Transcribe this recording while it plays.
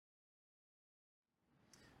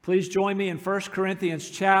Please join me in 1 Corinthians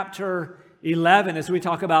chapter 11 as we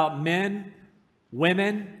talk about men,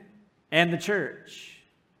 women, and the church.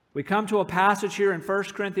 We come to a passage here in 1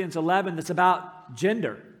 Corinthians 11 that's about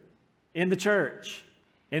gender in the church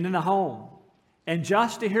and in the home. And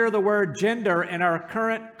just to hear the word gender in our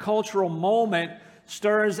current cultural moment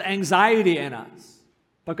stirs anxiety in us.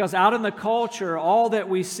 Because out in the culture, all that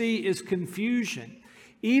we see is confusion,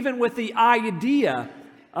 even with the idea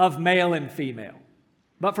of male and female.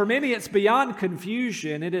 But for many, it's beyond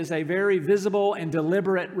confusion. It is a very visible and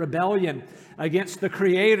deliberate rebellion against the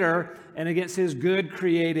Creator and against His good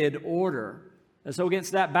created order. And so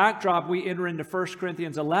against that backdrop, we enter into 1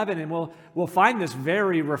 Corinthians 11, and we'll find this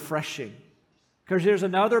very refreshing. Because there's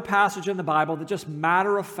another passage in the Bible that just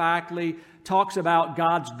matter-of-factly talks about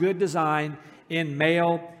God's good design in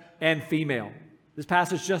male and female. This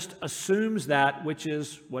passage just assumes that, which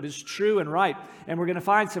is what is true and right. And we're going to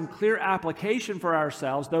find some clear application for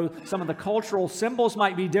ourselves, though some of the cultural symbols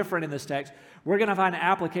might be different in this text. We're going to find an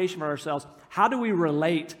application for ourselves. How do we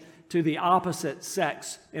relate to the opposite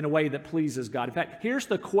sex in a way that pleases God? In fact, here's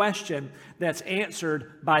the question that's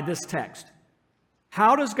answered by this text.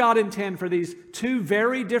 How does God intend for these two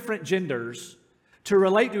very different genders to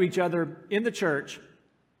relate to each other in the church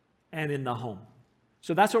and in the home?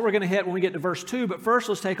 So that's what we're going to hit when we get to verse 2. But first,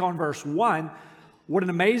 let's take on verse 1. What an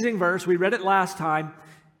amazing verse. We read it last time.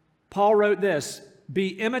 Paul wrote this, "Be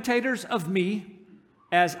imitators of me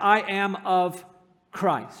as I am of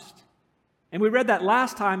Christ." And we read that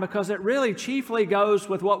last time because it really chiefly goes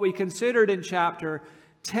with what we considered in chapter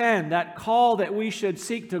 10, that call that we should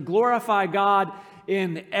seek to glorify God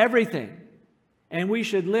in everything. And we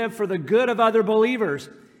should live for the good of other believers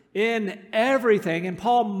in everything. And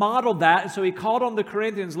Paul modeled that. And so he called on the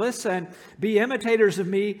Corinthians, listen, be imitators of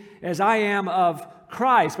me as I am of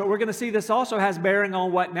Christ. But we're going to see this also has bearing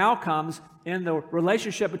on what now comes in the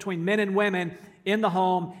relationship between men and women in the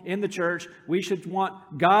home, in the church. We should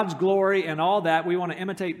want God's glory and all that. We want to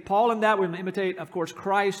imitate Paul in that. We want to imitate, of course,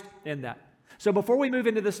 Christ in that. So before we move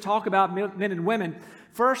into this talk about men and women,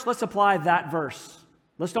 first let's apply that verse.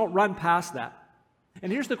 Let's don't run past that.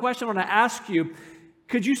 And here's the question I want to ask you.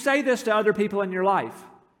 Could you say this to other people in your life?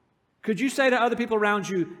 Could you say to other people around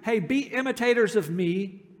you, hey, be imitators of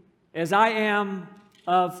me as I am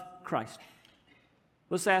of Christ?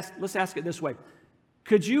 Let's ask it this way.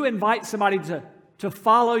 Could you invite somebody to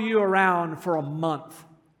follow you around for a month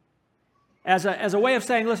as a way of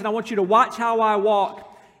saying, listen, I want you to watch how I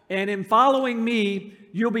walk, and in following me,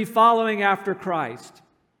 you'll be following after Christ.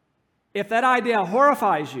 If that idea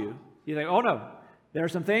horrifies you, you think, oh no, there are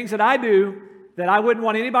some things that I do that I wouldn't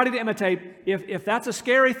want anybody to imitate. If that's a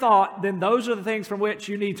scary thought, then those are the things from which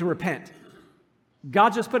you need to repent.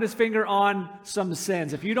 God just put His finger on some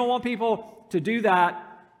sins. If you don't want people to do that,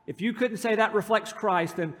 if you couldn't say that reflects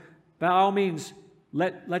Christ, then by all means,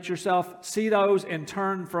 let yourself see those and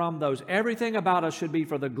turn from those. Everything about us should be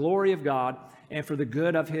for the glory of God and for the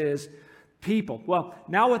good of His people. Well,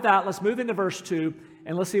 now with that, let's move into verse 2,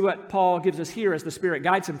 and let's see what Paul gives us here as the Spirit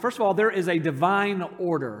guides him. First of all, there is a divine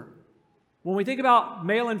order. When we think about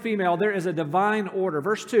male and female, there is a divine order.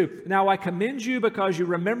 Verse 2, "Now I commend you because you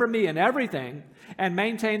remember me in everything and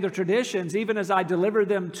maintain the traditions even as I delivered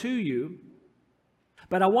them to you.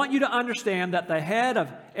 But I want you to understand that the head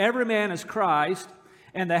of every man is Christ,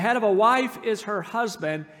 and the head of a wife is her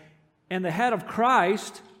husband, and the head of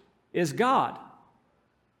Christ is God."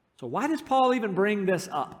 So why does Paul even bring this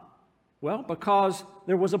up? Well, because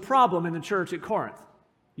there was a problem in the church at Corinth.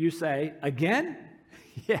 You say, again?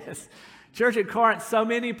 Yes. Church at Corinth, so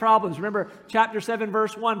many problems. Remember, chapter 7,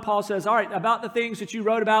 verse 1, Paul says, all right, about the things that you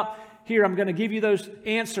wrote about here, I'm going to give you those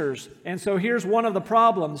answers. And so here's one of the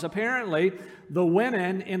problems. Apparently, the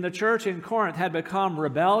women in the church in Corinth had become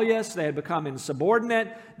rebellious. They had become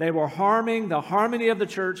insubordinate. They were harming the harmony of the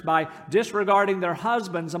church by disregarding their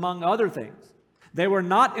husbands, among other things. They were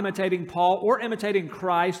not imitating Paul or imitating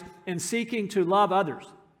Christ in seeking to love others.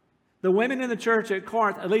 The women in the church at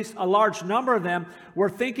Corinth, at least a large number of them, were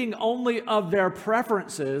thinking only of their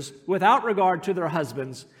preferences without regard to their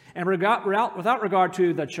husbands and without regard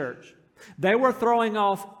to the church. They were throwing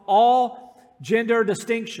off all gender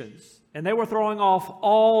distinctions, and they were throwing off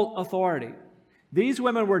all authority. These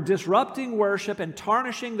women were disrupting worship and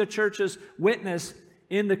tarnishing the church's witness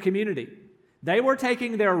in the community. They were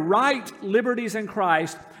taking their right liberties in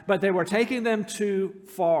Christ, but they were taking them too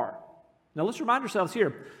far. Now let's remind ourselves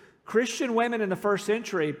here, Christian women in the first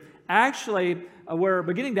century actually were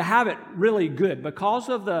beginning to have it really good because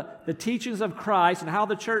of the teachings of Christ and how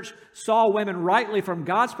the church saw women rightly from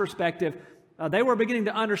God's perspective. They were beginning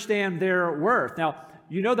to understand their worth. Now,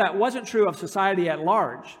 you know that wasn't true of society at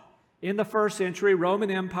large. in the first century Roman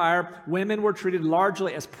Empire, women were treated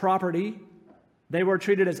largely as property. They were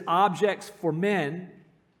treated as objects for men.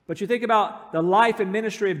 But you think about the life and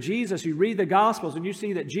ministry of Jesus, you read the Gospels, and you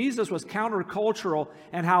see that Jesus was countercultural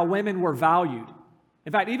in how women were valued.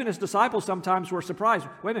 In fact, even his disciples sometimes were surprised.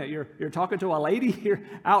 Wait a minute, you're talking to a lady here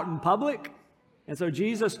out in public? And so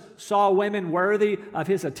Jesus saw women worthy of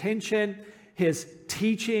his attention, his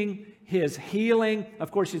teaching, his healing.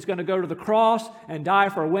 Of course, he's going to go to the cross and die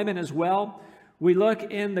for women as well. We look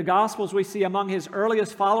in the Gospels, we see among his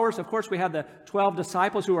earliest followers, of course, we have the 12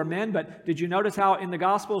 disciples who are men, but did you notice how in the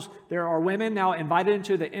Gospels there are women now invited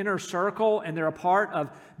into the inner circle and they're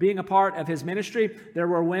being a part of his ministry? There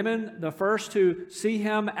were women, the first to see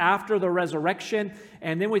him after the resurrection.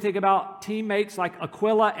 And then we think about teammates like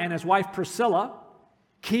Aquila and his wife Priscilla,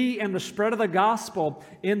 key in the spread of the gospel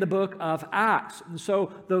in the book of Acts. And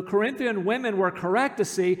so the Corinthian women were correct to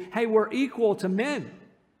see, hey, we're equal to men.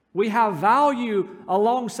 We have value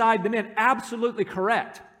alongside the men. Absolutely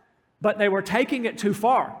correct. But they were taking it too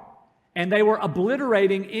far. And they were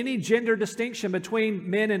obliterating any gender distinction between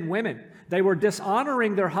men and women. They were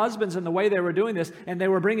dishonoring their husbands in the way they were doing this, and they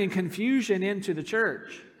were bringing confusion into the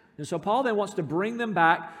church. And so Paul then wants to bring them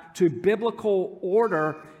back to biblical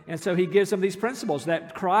order. And so he gives them these principles,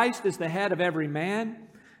 that Christ is the head of every man,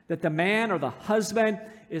 that the man or the husband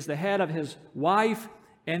is the head of his wife,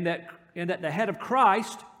 and that the head of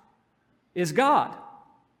Christ is God.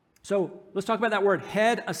 So let's talk about that word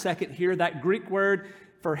head a second here. That Greek word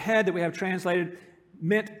for head that we have translated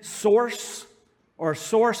meant source or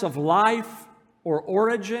source of life or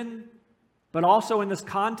origin. But also in this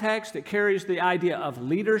context, it carries the idea of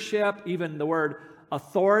leadership. Even the word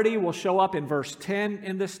authority will show up in verse 10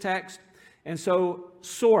 in this text. And so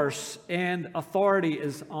source and authority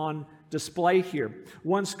is on display here.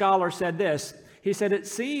 One scholar said this. He said, it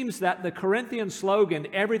seems that the Corinthian slogan,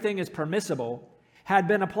 everything is permissible, had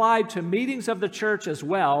been applied to meetings of the church as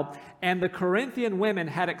well, and the Corinthian women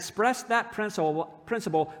had expressed that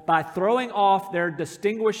principle by throwing off their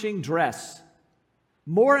distinguishing dress.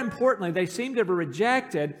 More importantly, they seem to have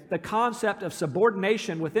rejected the concept of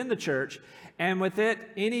subordination within the church, and with it,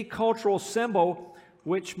 any cultural symbol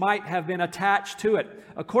which might have been attached to it.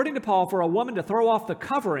 According to Paul, for a woman to throw off the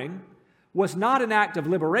covering was not an act of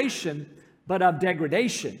liberation, but of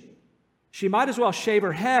degradation. She might as well shave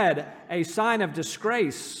her head, a sign of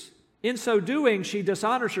disgrace. In so doing, she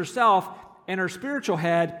dishonors herself and her spiritual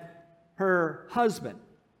head, her husband.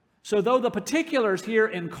 So though the particulars here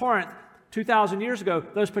in Corinth 2,000 years ago,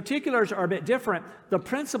 those particulars are a bit different, the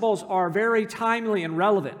principles are very timely and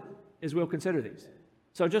relevant as we'll consider these.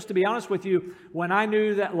 So just to be honest with you, when I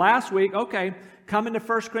knew that last week, okay, coming to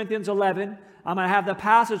 1 Corinthians 11, I'm going to have the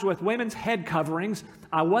passage with women's head coverings,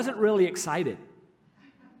 I wasn't really excited.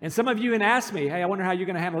 And some of you even asked me, hey, I wonder how you're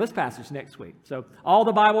going to handle this passage next week. So all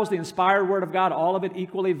the Bible is the inspired Word of God, all of it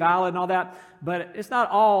equally valid and all that, but it's not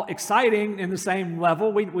all exciting in the same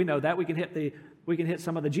level. We know that. We can hit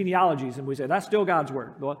some of the genealogies and we say, that's still God's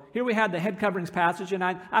Word. Well, here we had the head coverings passage, and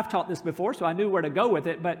I've taught this before, so I knew where to go with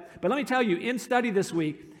it. But let me tell you, in study this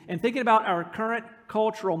week, and thinking about our current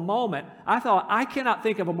cultural moment, I thought, I cannot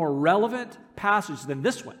think of a more relevant passage than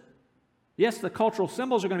this one. Yes, the cultural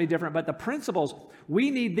symbols are going to be different, but the principles, we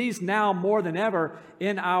need these now more than ever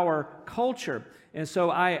in our culture. And so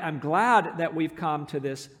I'm glad that we've come to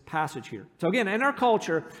this passage here. So again, in our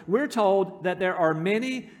culture, we're told that there are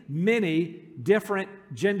many, many different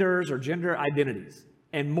genders or gender identities,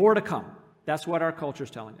 and more to come. That's what our culture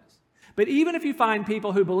is telling us. But even if you find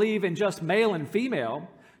people who believe in just male and female,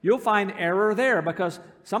 you'll find error there, because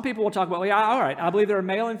some people will talk about, well, yeah, all right, I believe they're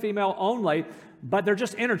male and female only, but they're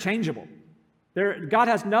just interchangeable. God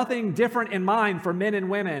has nothing different in mind for men and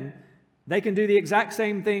women. They can do the exact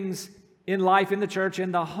same things in life, in the church,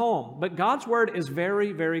 in the home. But God's Word is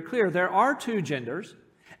very, very clear. There are two genders,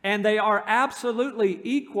 and they are absolutely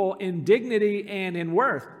equal in dignity and in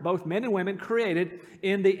worth, both men and women created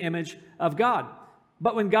in the image of God.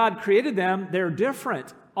 But when God created them, they're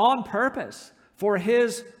different on purpose for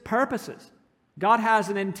His purposes. God has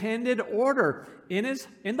an intended order in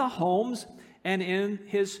the homes and in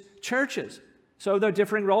His churches. So the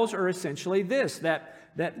differing roles are essentially this,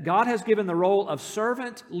 that God has given the role of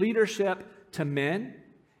servant leadership to men,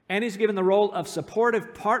 and He's given the role of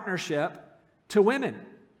supportive partnership to women.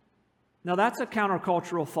 Now that's a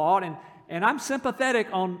countercultural thought, and I'm sympathetic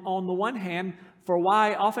on the one hand for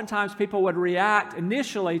why oftentimes people would react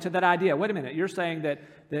initially to that idea. Wait a minute, you're saying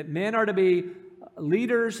that men are to be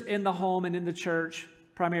leaders in the home and in the church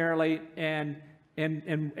primarily, and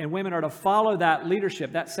women are to follow that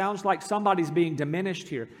leadership. That sounds like somebody's being diminished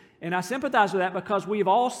here. And I sympathize with that because we've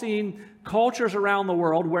all seen cultures around the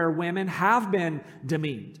world where women have been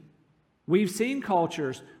demeaned. We've seen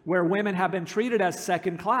cultures where women have been treated as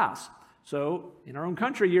second class. So in our own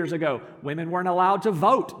country years ago, women weren't allowed to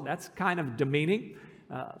vote. That's kind of demeaning.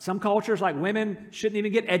 Some cultures, like women, shouldn't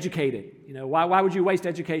even get educated. Why would you waste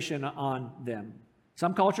education on them?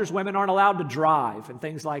 Some cultures, women aren't allowed to drive and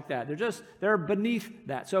things like that. They're beneath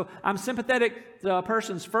that. So I'm sympathetic to a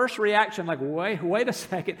person's first reaction, like, wait a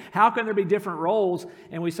second, how can there be different roles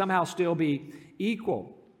and we somehow still be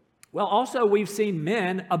equal? Well, also, we've seen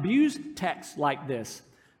men abuse texts like this,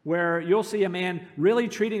 where you'll see a man really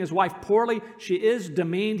treating his wife poorly. She is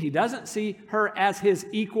demeaned. He doesn't see her as his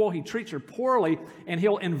equal. He treats her poorly, and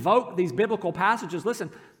he'll invoke these biblical passages. Listen,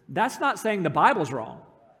 that's not saying the Bible's wrong.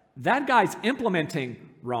 That guy's implementing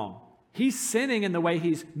wrong. He's sinning in the way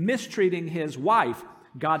he's mistreating his wife.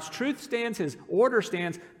 God's truth stands, his order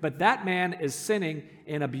stands, but that man is sinning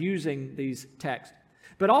in abusing these texts.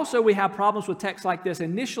 But also we have problems with texts like this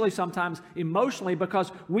initially, sometimes emotionally,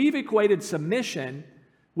 because we've equated submission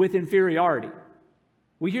with inferiority.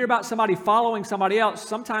 We hear about somebody following somebody else.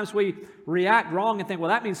 Sometimes we react wrong and think, well,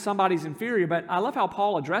 that means somebody's inferior. But I love how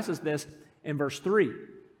Paul addresses this in verse 3,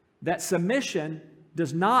 that submission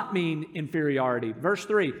does not mean inferiority. Verse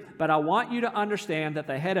 3, but I want you to understand that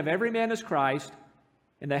the head of every man is Christ,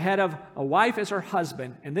 and the head of a wife is her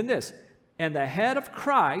husband. And then this, and the head of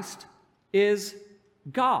Christ is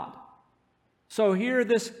God. So here,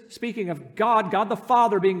 this speaking of God the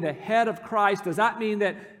Father being the head of Christ, does that mean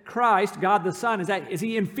that Christ, God the Son, is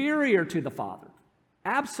he inferior to the Father?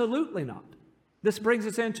 Absolutely not. This brings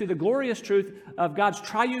us into the glorious truth of God's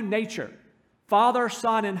triune nature. Father,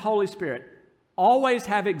 Son, and Holy Spirit always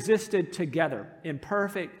have existed together in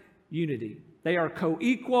perfect unity. They are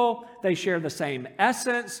co-equal. They share the same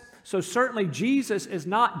essence. So certainly Jesus is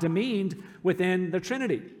not demeaned within the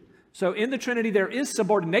Trinity. So in the Trinity there is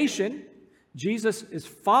subordination. Jesus is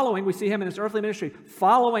following, we see him in his earthly ministry,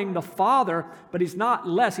 following the Father, but he's not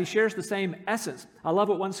less. He shares the same essence. I love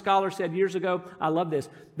what one scholar said years ago. I love this,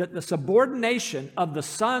 that the subordination of the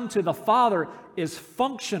Son to the Father is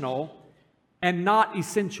functional and not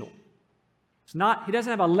essential. He doesn't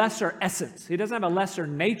have a lesser essence. He doesn't have a lesser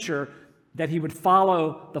nature that he would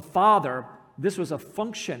follow the Father. This was a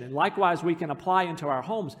function, and likewise we can apply into our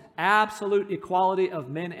homes absolute equality of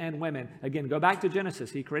men and women. Again, go back to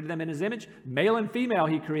Genesis. He created them in his image. Male and female,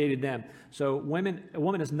 he created them. So a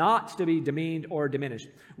woman is not to be demeaned or diminished.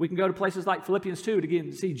 We can go to places like Philippians 2 to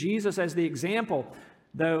again see Jesus as the example.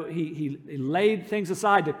 Though he laid things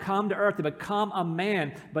aside to come to earth, to become a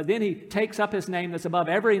man, but then he takes up his name that's above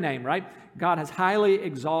every name, right? God has highly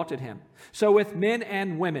exalted him. So with men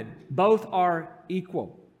and women, both are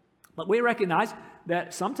equal. But we recognize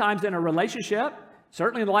that sometimes in a relationship,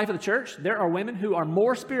 certainly in the life of the church, there are women who are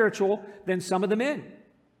more spiritual than some of the men.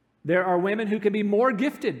 There are women who can be more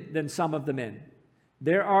gifted than some of the men.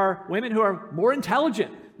 There are women who are more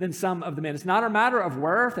intelligent than some of the men. It's not a matter of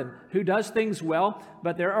worth and who does things well,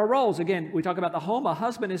 but there are roles. Again, we talk about the home. A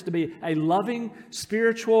husband is to be a loving,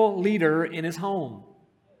 spiritual leader in his home.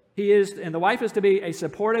 And the wife is to be a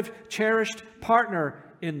supportive, cherished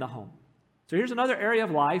partner in the home. So here's another area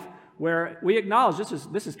of life where we acknowledge this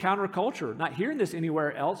is counterculture, not hearing this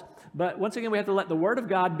anywhere else, but once again, we have to let the Word of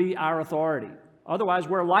God be our authority. Otherwise,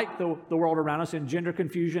 we're like the world around us in gender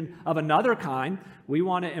confusion of another kind. We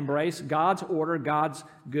want to embrace God's order, God's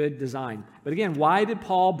good design. But again, why did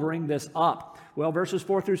Paul bring this up? Well, verses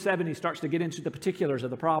 4 through 7, he starts to get into the particulars of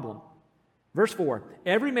the problem. Verse 4,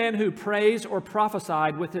 every man who prays or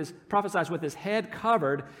prophesies with his head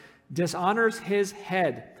covered dishonors his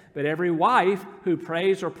head. But every wife who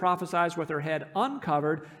prays or prophesies with her head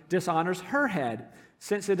uncovered dishonors her head,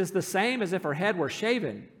 since it is the same as if her head were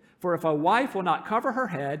shaven. For if a wife will not cover her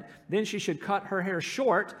head, then she should cut her hair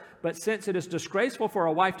short. But since it is disgraceful for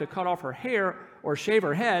a wife to cut off her hair or shave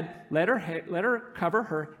her head, let her cover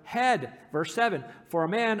her head. Verse 7, for a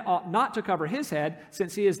man ought not to cover his head,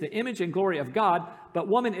 since he is the image and glory of God, but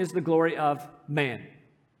woman is the glory of man.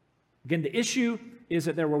 Again, the issue is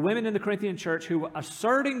that there were women in the Corinthian church who were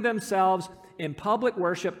asserting themselves in public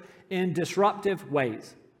worship in disruptive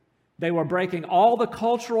ways. They were breaking all the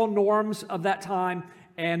cultural norms of that time,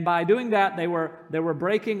 and by doing that, they were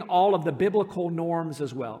breaking all of the biblical norms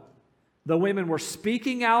as well. The women were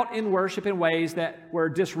speaking out in worship in ways that were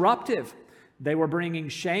disruptive. They were bringing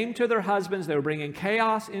shame to their husbands. They were bringing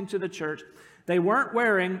chaos into the church. They weren't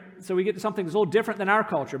wearing, so we get to something that's a little different than our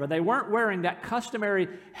culture, but they weren't wearing that customary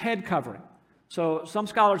head covering. So some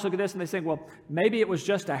scholars look at this and they think, well, maybe it was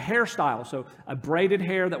just a hairstyle. So a braided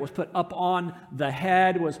hair that was put up on the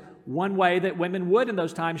head was one way that women would in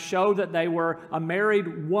those times show that they were a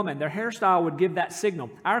married woman. Their hairstyle would give that signal.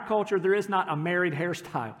 Our culture, there is not a married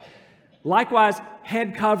hairstyle. Likewise,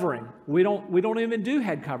 head covering. We don't even do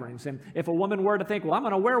head coverings. And if a woman were to think, well, I'm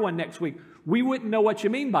going to wear one next week, we wouldn't know what you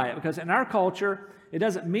mean by it, because in our culture, it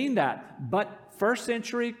doesn't mean that. But first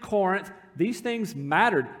century Corinth, these things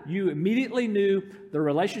mattered. You immediately knew the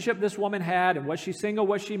relationship this woman had, and was she single,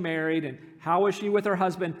 was she married, and how was she with her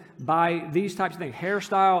husband by these types of things.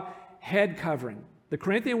 Hairstyle, head covering. The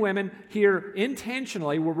Corinthian women here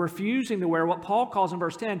intentionally were refusing to wear what Paul calls in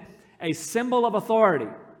verse 10 a symbol of authority.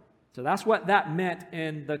 So that's what that meant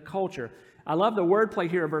in the culture. I love the wordplay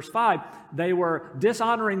here in verse 5. They were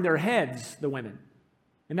dishonoring their heads, the women.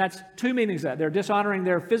 And that's two meanings of that. They're dishonoring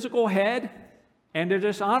their physical head, and they're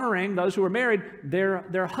dishonoring those who were married,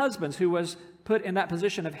 their husbands, who was put in that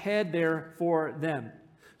position of head there for them.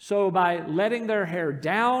 So by letting their hair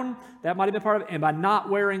down, that might have been part of it, and by not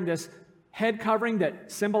wearing this head covering that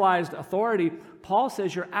symbolized authority, Paul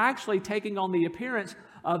says you're actually taking on the appearance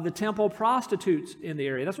of the temple prostitutes in the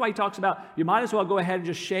area. That's why he talks about you might as well go ahead and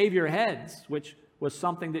just shave your heads, which was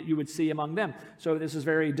something that you would see among them. So this is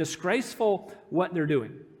very disgraceful what they're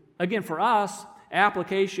doing. Again, for us,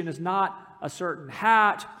 application is not a certain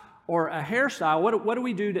hat or a hairstyle. What do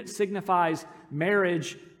we do that signifies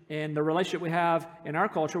marriage and the relationship we have in our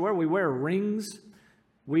culture, where we wear rings,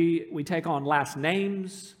 we take on last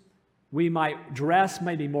names, we might dress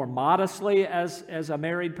maybe more modestly as a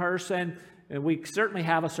married person, and we certainly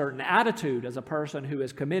have a certain attitude as a person who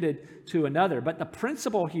is committed to another. But the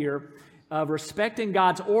principle here of respecting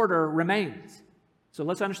God's order remains. So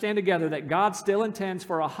let's understand together that God still intends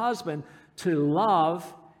for a husband to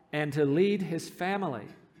love and to lead his family.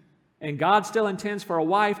 And God still intends for a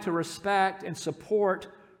wife to respect and support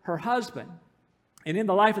her husband. And in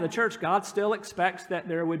the life of the church, God still expects that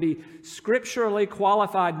there would be scripturally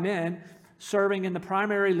qualified men serving in the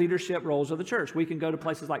primary leadership roles of the church. We can go to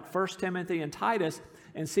places like 1 Timothy and Titus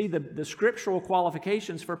and see the scriptural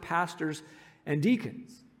qualifications for pastors and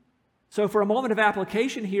deacons. So for a moment of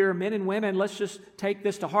application here, men and women, let's just take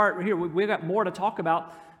this to heart. We've got more to talk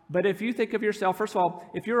about. But if you think of yourself, first of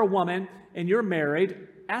all, if you're a woman and you're married,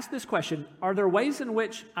 ask this question: are there ways in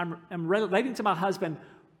which I'm relating to my husband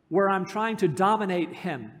where I'm trying to dominate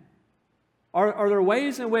him? Are there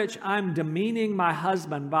ways in which I'm demeaning my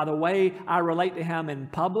husband by the way I relate to him in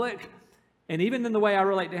public and even in the way I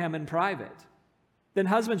relate to him in private? Then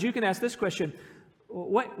husbands, you can ask this question: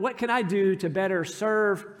 what can I do to better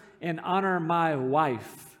serve and honor my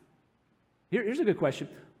wife? Here's a good question.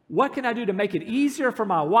 What can I do to make it easier for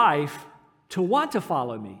my wife to want to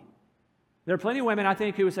follow me? There are plenty of women, I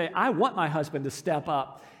think, who would say, I want my husband to step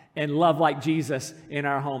up and love like Jesus in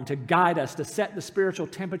our home, to guide us, to set the spiritual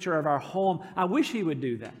temperature of our home. I wish he would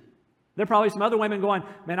do that. There are probably some other women going,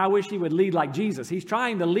 man, I wish he would lead like Jesus. He's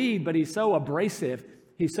trying to lead, but he's so abrasive,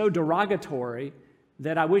 he's so derogatory,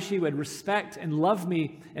 that I wish he would respect and love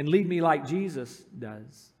me and lead me like Jesus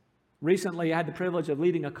does. Recently, I had the privilege of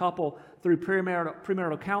leading a couple through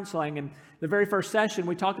premarital counseling, and the very first session,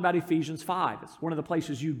 we talked about Ephesians 5. It's one of the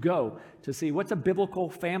places you go to see what's a biblical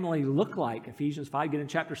family look like. Ephesians 5, get in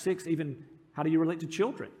chapter 6, even how do you relate to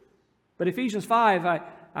children? But Ephesians 5,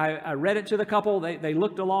 I read it to the couple. They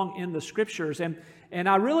looked along in the scriptures, and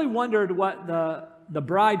I really wondered what the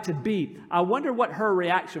bride-to-be, I wondered what her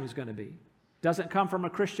reaction was going to be. Doesn't come from a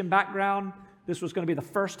Christian background. This was going to be the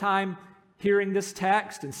first time hearing this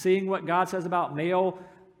text and seeing what God says about male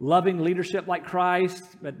loving leadership like Christ,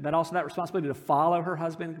 but also that responsibility to follow her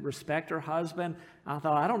husband, respect her husband. I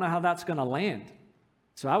thought, I don't know how that's going to land.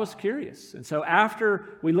 So I was curious. And so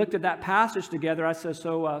after we looked at that passage together, I said,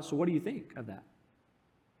 so what do you think of that?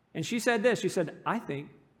 And she said this. She said, I think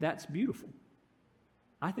that's beautiful.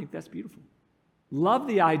 I think that's beautiful. Love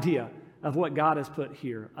the idea of what God has put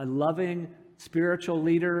here. A loving spiritual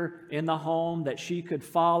leader in the home that she could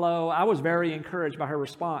follow. I was very encouraged by her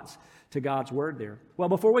response to God's word there. Well,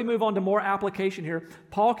 before we move on to more application here,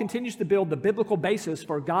 Paul continues to build the biblical basis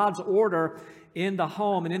for God's order in the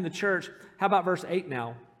home and in the church. How about verse 8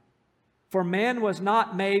 now? For man was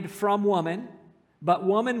not made from woman, but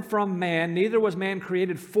woman from man. Neither was man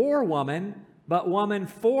created for woman, but woman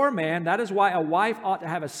for man. That is why a wife ought to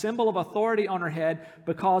have a symbol of authority on her head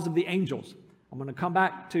because of the angels. I'm going to come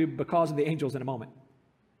back to because of the angels in a moment.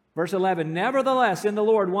 Verse 11, nevertheless, in the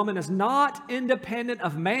Lord, woman is not independent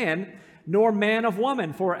of man, nor man of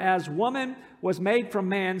woman. For as woman was made from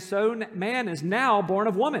man, so man is now born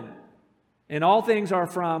of woman. And all things are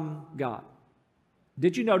from God.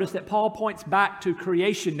 Did you notice that Paul points back to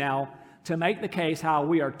creation now to make the case how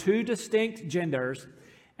we are two distinct genders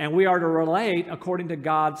and we are to relate according to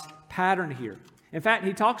God's pattern here. In fact,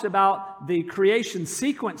 he talks about the creation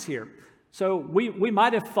sequence here. So we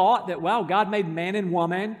might have thought that, well, God made man and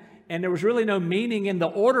woman, and there was really no meaning in the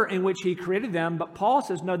order in which he created them. But Paul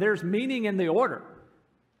says, no, there's meaning in the order.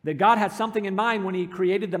 That God had something in mind when he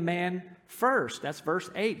created the man first. That's verse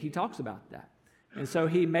 8. He talks about that. And so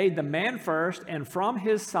he made the man first, and from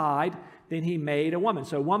his side, then he made a woman.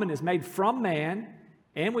 So a woman is made from man,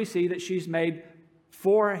 and we see that she's made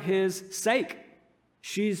for his sake.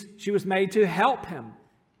 She was made to help him.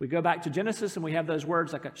 We go back to Genesis and we have those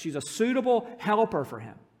words like she's a suitable helper for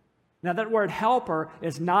him. Now that word helper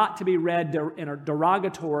is not to be read in a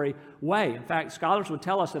derogatory way. In fact, scholars would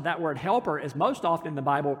tell us that word helper is most often in the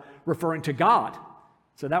Bible referring to God.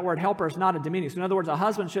 So that word helper is not a demeaning. So in other words, a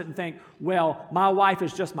husband shouldn't think, well, my wife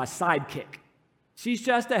is just my sidekick. She's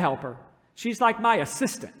just a helper. She's like my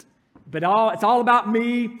assistant. But it's all about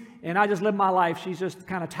me, and I just live my life. She's just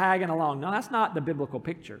kind of tagging along. No, that's not the biblical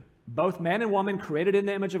picture. Both man and woman created in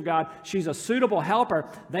the image of God. She's a suitable helper.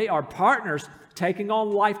 They are partners taking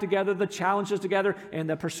on life together, the challenges together, and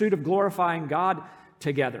the pursuit of glorifying God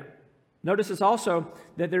together. Notice it's also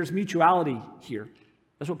that there's mutuality here.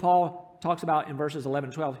 That's what Paul talks about in verses 11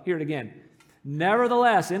 and 12. Hear it again.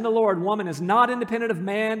 Nevertheless, in the Lord, woman is not independent of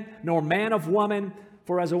man, nor man of woman.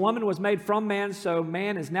 For as a woman was made from man, so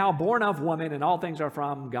man is now born of woman, and all things are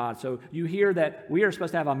from God. So you hear that we are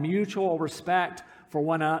supposed to have a mutual respect for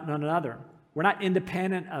one another. We're not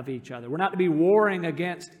independent of each other. We're not to be warring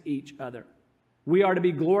against each other. We are to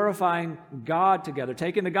be glorifying God together,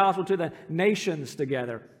 taking the gospel to the nations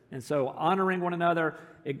together. And so honoring one another,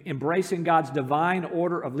 embracing God's divine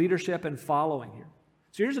order of leadership and following here.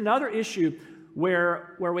 So here's another issue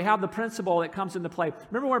where we have the principle that comes into play.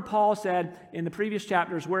 Remember where Paul said in the previous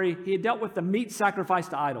chapters where he had dealt with the meat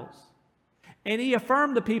sacrificed to idols. And he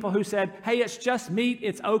affirmed the people who said, hey, it's just meat,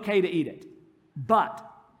 it's okay to eat it. But,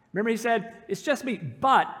 remember he said, it's just meat,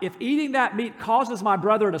 but if eating that meat causes my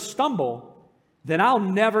brother to stumble, then I'll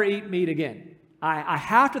never eat meat again. I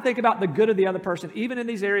have to think about the good of the other person, even in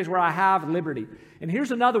these areas where I have liberty. And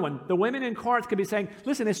here's another one. The women in Corinth could be saying,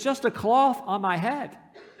 listen, it's just a cloth on my head.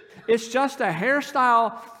 It's just a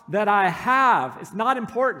hairstyle that I have. It's not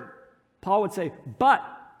important. Paul would say, but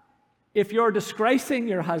if you're disgracing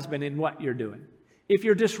your husband in what you're doing, if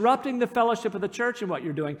you're disrupting the fellowship of the church in what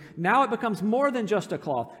you're doing, now it becomes more than just a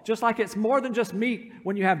cloth, just like it's more than just meat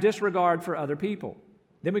when you have disregard for other people.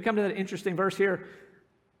 Then we come to that interesting verse here,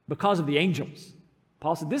 because of the angels.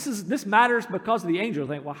 Paul said, this matters because of the angels.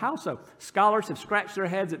 I think, well, how so? Scholars have scratched their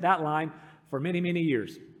heads at that line for many, many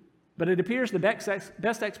years. But it appears the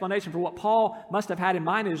best explanation for what Paul must have had in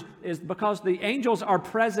mind is because the angels are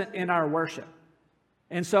present in our worship.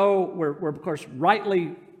 And so we're of course,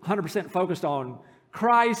 rightly 100% focused on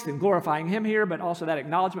Christ and glorifying Him here, but also that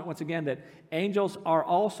acknowledgement, once again, that angels are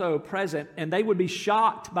also present, and they would be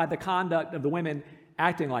shocked by the conduct of the women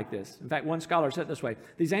acting like this. In fact, one scholar said it this way,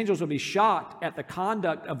 these angels would be shocked at the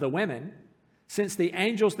conduct of the women, since the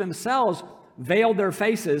angels themselves veiled their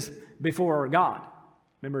faces before God.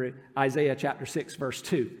 Remember Isaiah chapter 6, verse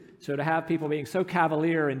 2. So to have people being so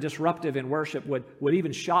cavalier and disruptive in worship would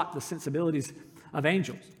even shock the sensibilities of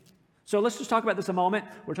angels. So let's just talk about this a moment.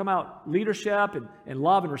 We're talking about leadership and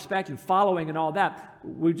love and respect and following and all that.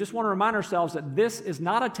 We just want to remind ourselves that this is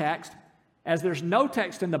not a text, as there's no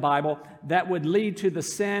text in the Bible that would lead to the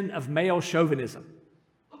sin of male chauvinism.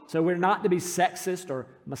 So we're not to be sexist or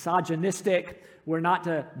misogynistic. We're not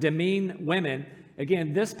to demean women.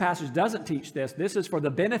 Again, this passage doesn't teach this. This is for the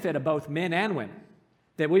benefit of both men and women,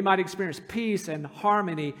 that we might experience peace and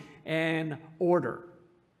harmony and order.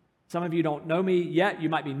 Some of you don't know me yet. You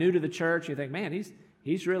might be new to the church. You think, man,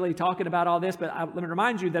 he's really talking about all this. But let me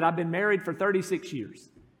remind you that I've been married for 36 years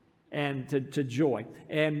and to Joy.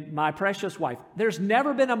 And my precious wife, there's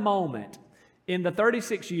never been a moment in the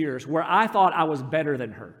 36 years where I thought I was better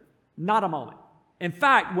than her. Not a moment. In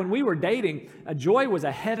fact, when we were dating, Joy was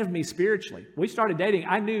ahead of me spiritually. We started dating.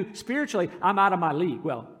 I knew spiritually I'm out of my league.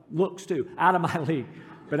 Well, looks too, out of my league.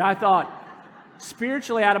 But I thought,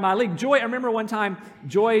 spiritually out of my league. Joy, I remember one time,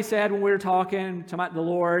 Joy said when we were talking about the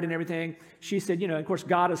Lord and everything, she said, of course,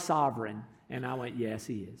 God is sovereign. And I went, yes,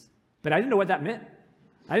 He is. But I didn't know what that meant.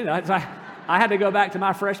 I didn't know. So I had to go back to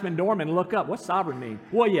my freshman dorm and look up, what's sovereign mean?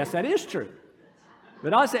 Well, yes, that is true.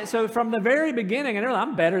 But I said, so from the very beginning, I know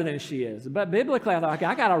I'm better than she is. But biblically, I thought, okay,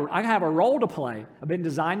 I have a role to play. I've been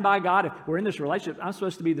designed by God. If we're in this relationship, I'm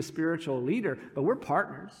supposed to be the spiritual leader, but we're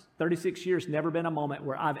partners. 36 years, never been a moment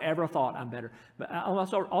where I've ever thought I'm better. But I'll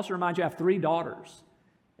also remind you, I have 3 daughters.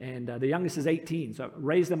 And the youngest is 18, so I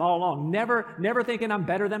raised them all along. Never thinking I'm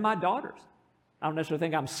better than my daughters. I don't necessarily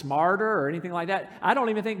think I'm smarter or anything like that. I don't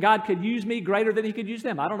even think God could use me greater than he could use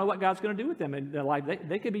them. I don't know what God's going to do with them in their life.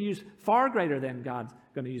 They could be used far greater than God's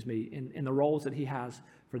going to use me in the roles that he has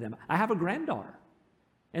for them. I have a granddaughter.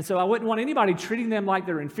 And so I wouldn't want anybody treating them like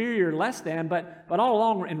they're inferior or less than, but all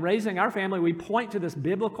along in raising our family, we point to this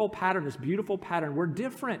biblical pattern, this beautiful pattern. We're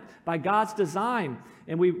different by God's design,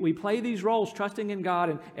 and we play these roles trusting in God,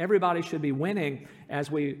 and everybody should be winning as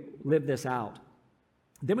we live this out.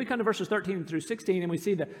 Then we come to verses 13 through 16, and we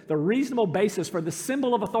see the reasonable basis for the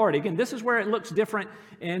symbol of authority. Again, this is where it looks different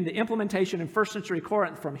in the implementation in first century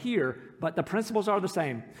Corinth from here, but the principles are the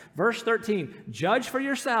same. Verse 13, judge for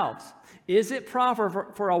yourselves. Is it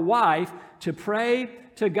proper for a wife to pray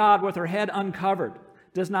to God with her head uncovered?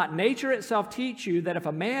 Does not nature itself teach you that if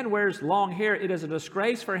a man wears long hair, it is a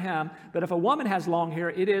disgrace for him, but if a woman has long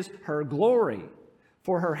hair, it is her glory?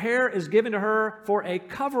 For her hair is given to her for a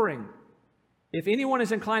covering. If anyone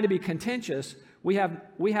is inclined to be contentious, we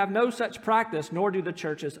have no such practice, nor do the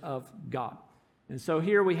churches of God. And so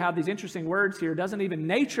here we have these interesting words here. Doesn't even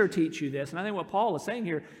nature teach you this? And I think what Paul is saying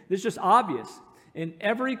here is just obvious. In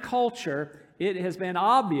every culture, it has been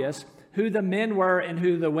obvious who the men were and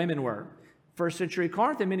who the women were. First century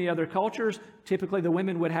Corinth and many other cultures, typically the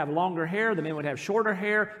women would have longer hair, the men would have shorter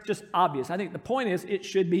hair, just obvious. I think the point is it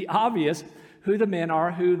should be obvious who the men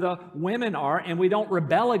are, who the women are, and we don't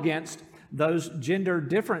rebel against those gender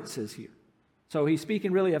differences here. So he's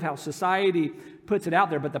speaking really of how society puts it out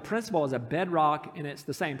there, but the principle is a bedrock, and it's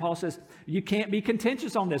the same. Paul says, you can't be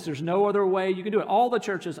contentious on this. There's no other way you can do it. All the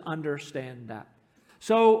churches understand that.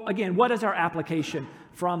 So again, what is our application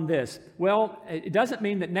from this? Well, it doesn't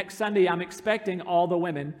mean that next Sunday I'm expecting all the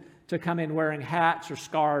women to come in wearing hats or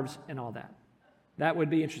scarves and all that. That would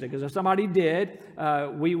be interesting, because if somebody did,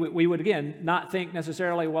 we would, again, not think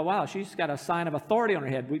necessarily, well, wow, she's got a sign of authority on her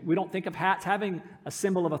head. We don't think of hats having a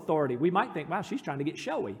symbol of authority. We might think, wow, she's trying to get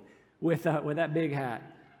showy with that big hat.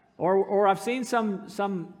 Or I've seen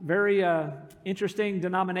some very interesting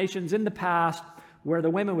denominations in the past where the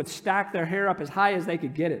women would stack their hair up as high as they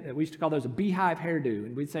could get it. We used to call those a beehive hairdo.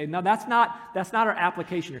 And we'd say, no, that's not our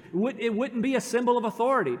application here. It wouldn't be a symbol of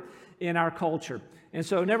authority in our culture. And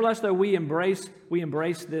so nevertheless, though, we embrace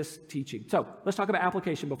this teaching. So let's talk about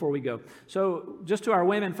application before we go. So just to our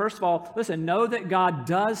women, first of all, listen, know that God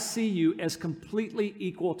does see you as completely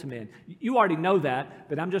equal to men. You already know that,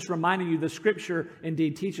 but I'm just reminding you the Scripture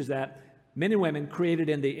indeed teaches that. Men and women created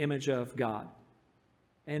in the image of God.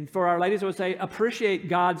 And for our ladies, I would say, appreciate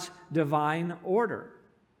God's divine order.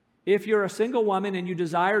 If you're a single woman and you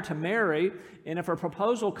desire to marry, and if a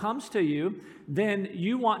proposal comes to you, then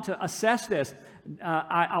you want to assess this.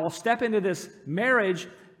 I will step into this marriage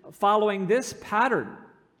following this pattern.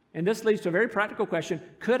 And this leads to a very practical question.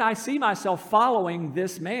 Could I see myself following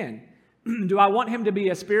this man? Do I want him to be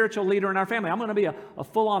a spiritual leader in our family? I'm going to be a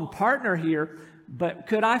full-on partner here, but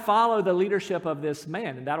could I follow the leadership of this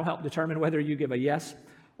man? And that'll help determine whether you give a yes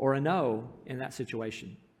or a no in that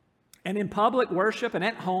situation. And in public worship and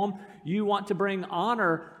at home, you want to bring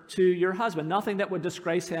honor to your husband, nothing that would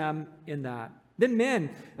disgrace him in that. Then men,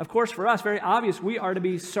 of course, for us, very obvious, we are to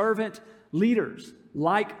be servant leaders,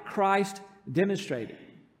 like Christ demonstrated.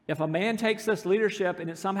 If a man takes this leadership and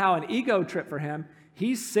it's somehow an ego trip for him,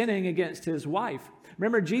 he's sinning against his wife.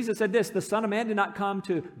 Remember, Jesus said this, the Son of Man did not come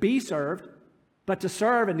to be served, but to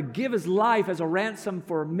serve and to give his life as a ransom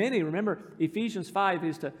for many. Remember, Ephesians 5,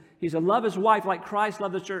 he's to love his wife like Christ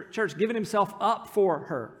loved the church, giving himself up for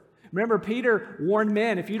her. Remember, Peter warned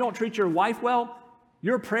men, if you don't treat your wife well,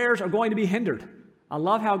 your prayers are going to be hindered. I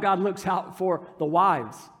love how God looks out for the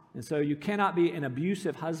wives. And so you cannot be an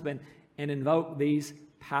abusive husband and invoke these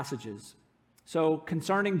passages. So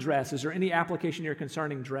concerning dress, is there any application here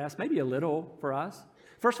concerning dress? Maybe a little for us.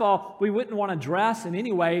 First of all, we wouldn't want to dress in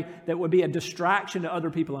any way that would be a distraction to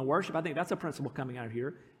other people in worship. I think that's a principle coming out of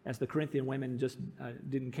here, as the Corinthian women just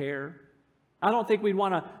didn't care. I don't think we'd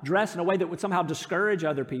want to dress in a way that would somehow discourage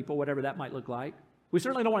other people, whatever that might look like. We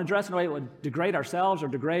certainly don't want to dress in a way that would degrade ourselves or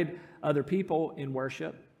degrade other people in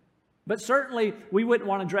worship. But certainly, we wouldn't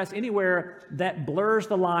want to dress anywhere that blurs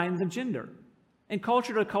the lines of gender. And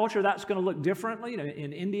culture to culture, that's going to look differently.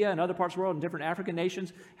 In India and other parts of the world, in different African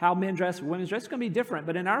nations, how men dress, women's dress is going to be different.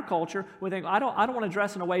 But in our culture, we think, I don't want to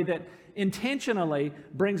dress in a way that intentionally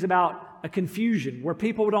brings about a confusion where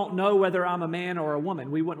people don't know whether I'm a man or a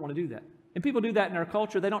woman. We wouldn't want to do that. And people do that in our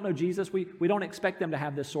culture. They don't know Jesus. We don't expect them to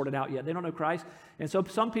have this sorted out yet. They don't know Christ. And so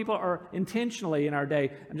some people are intentionally in our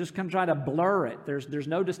day and just kind of trying to blur it. There's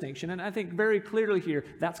no distinction. And I think very clearly here,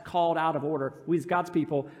 that's called out of order. We as God's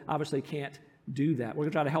people obviously can't do that. We're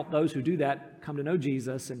going to try to help those who do that come to know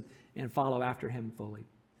Jesus and follow after him fully.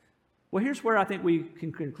 Well, here's where I think we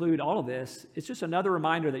can conclude all of this. It's just another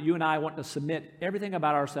reminder that you and I want to submit everything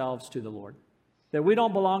about ourselves to the Lord. That we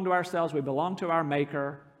don't belong to ourselves, we belong to our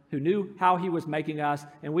Maker who knew how he was making us,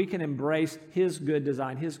 and we can embrace his good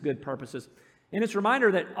design, his good purposes. And it's a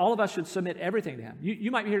reminder that all of us should submit everything to him.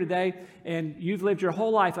 You might be here today, and you've lived your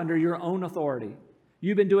whole life under your own authority.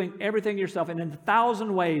 You've been doing everything yourself, and in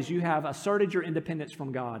 1,000 ways you have asserted your independence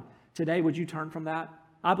from God. Today, would you turn from that?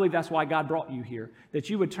 I believe that's why God brought you here, that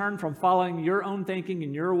you would turn from following your own thinking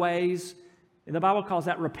and your ways. And the Bible calls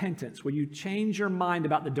that repentance, where you change your mind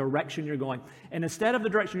about the direction you're going. And instead of the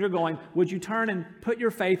direction you're going, would you turn and put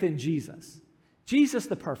your faith in Jesus? Jesus,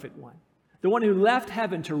 the perfect one, the one who left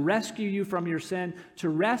heaven to rescue you from your sin, to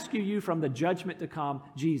rescue you from the judgment to come,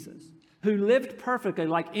 Jesus, who lived perfectly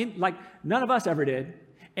like none of us ever did.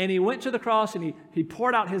 And he went to the cross and he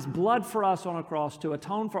poured out his blood for us on a cross to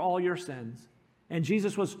atone for all your sins. And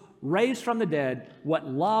Jesus was raised from the dead. What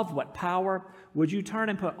love, what power. Would you turn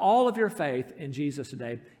and put all of your faith in Jesus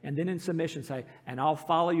today? And then in submission say, and I'll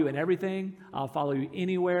follow you in everything. I'll follow you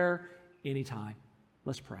anywhere, anytime.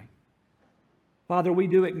 Let's pray. Father, we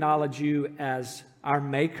do acknowledge you as our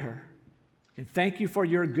Maker. And thank you for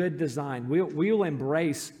your good design. We'll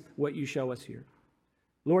embrace what you show us here.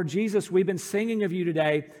 Lord Jesus, we've been singing of you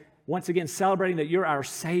today, once again celebrating that you're our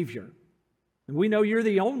Savior. And we know you're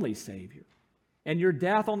the only Savior. And your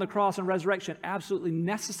death on the cross and resurrection, absolutely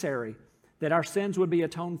necessary that our sins would be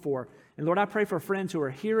atoned for. And Lord, I pray for friends who are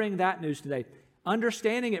hearing that news today,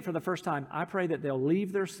 understanding it for the first time. I pray that they'll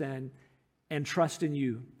leave their sin and trust in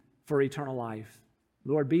you for eternal life.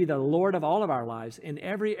 Lord, be the Lord of all of our lives, in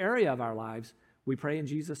every area of our lives. We pray in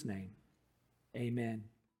Jesus' name. Amen.